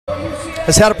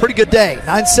has had a pretty good day.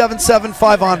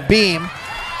 9.775 on beam,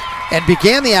 and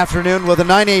began the afternoon with a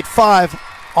 9.85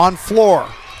 on floor.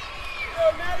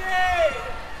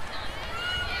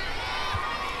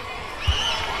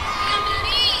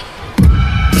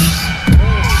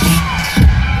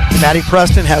 Maddy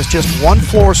Preston has just one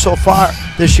floor so far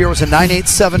this year. It was a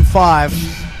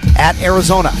 9.875 at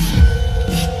Arizona.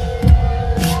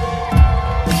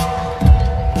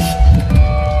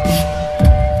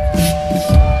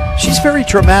 She's very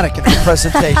dramatic in her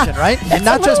presentation, right? And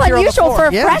not just here on the floor. For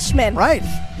a freshman. Right.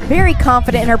 Very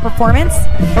confident in her performance.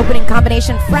 Opening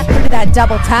combination front through to that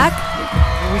double tuck.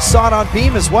 And we saw it on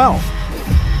beam as well.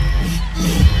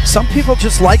 Some people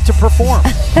just like to perform.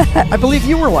 I believe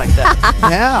you were like that.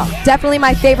 Yeah. Definitely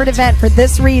my favorite event for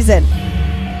this reason.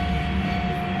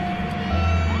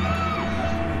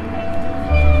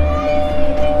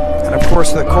 And of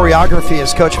course, the choreography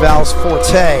is Coach Val's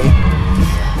forte.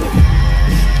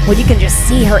 Well, you can just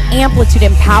see her amplitude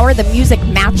and power. The music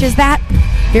matches that.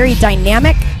 Very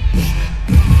dynamic.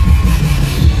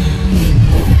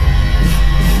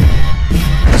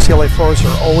 UCLA floors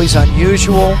are always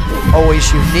unusual,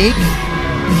 always unique.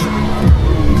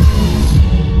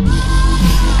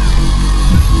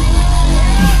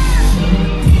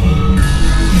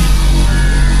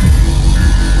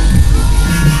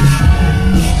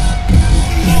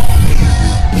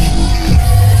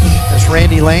 There's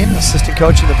Randy Lane, assistant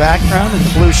coach in the background in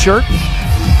the blue shirt.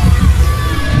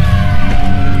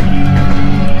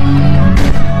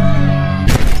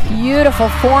 Beautiful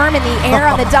form in the air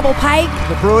on the double pike.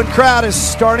 The Bruin crowd is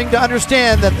starting to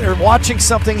understand that they're watching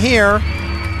something here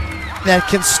that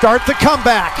can start the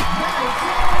comeback.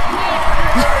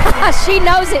 She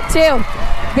knows it too.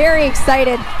 Very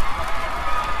excited.